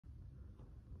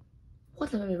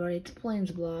What's up, everybody? It's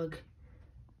Blaine's vlog,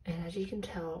 and as you can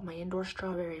tell, my indoor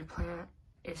strawberry plant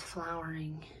is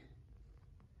flowering.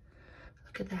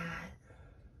 Look at that.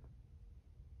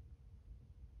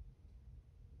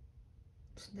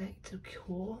 Isn't that so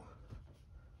cool?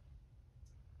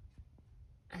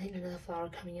 I think there's another flower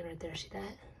coming in right there. See that?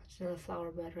 There's another flower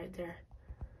bud right there.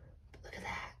 But look at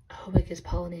that. I hope it gets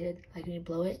pollinated. Like when you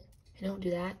blow it, you don't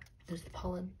do that. There's the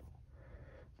pollen.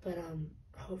 But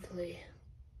hopefully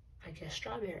I get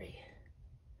strawberry.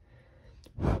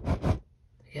 There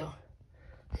we go.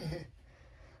 I'm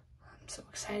so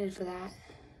excited for that.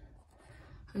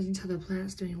 As you can tell, the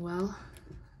plant's doing well.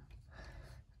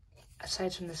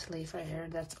 Aside from this leaf right here,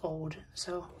 that's old.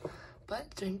 So, but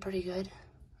it's doing pretty good.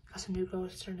 Got some new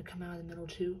growth starting to come out of the middle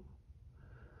too.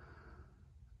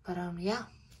 But yeah,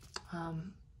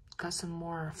 got some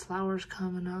more flowers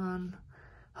coming on.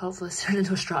 Hopefully it's turned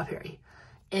into a strawberry.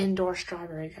 Indoor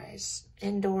strawberry, guys.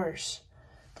 Indoors.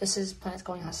 This is plants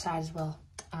going outside as well.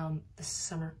 This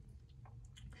summer.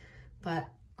 But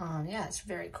yeah, it's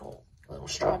very cool. A little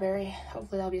strawberry.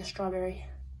 Hopefully that'll be a strawberry.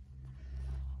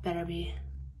 Better be.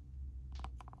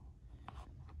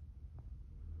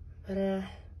 But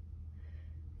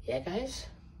yeah, guys.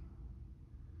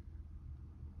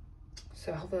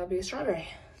 So hopefully that'll be a strawberry.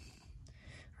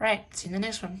 Alright, see you in the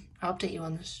next one. I'll update you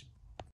on this.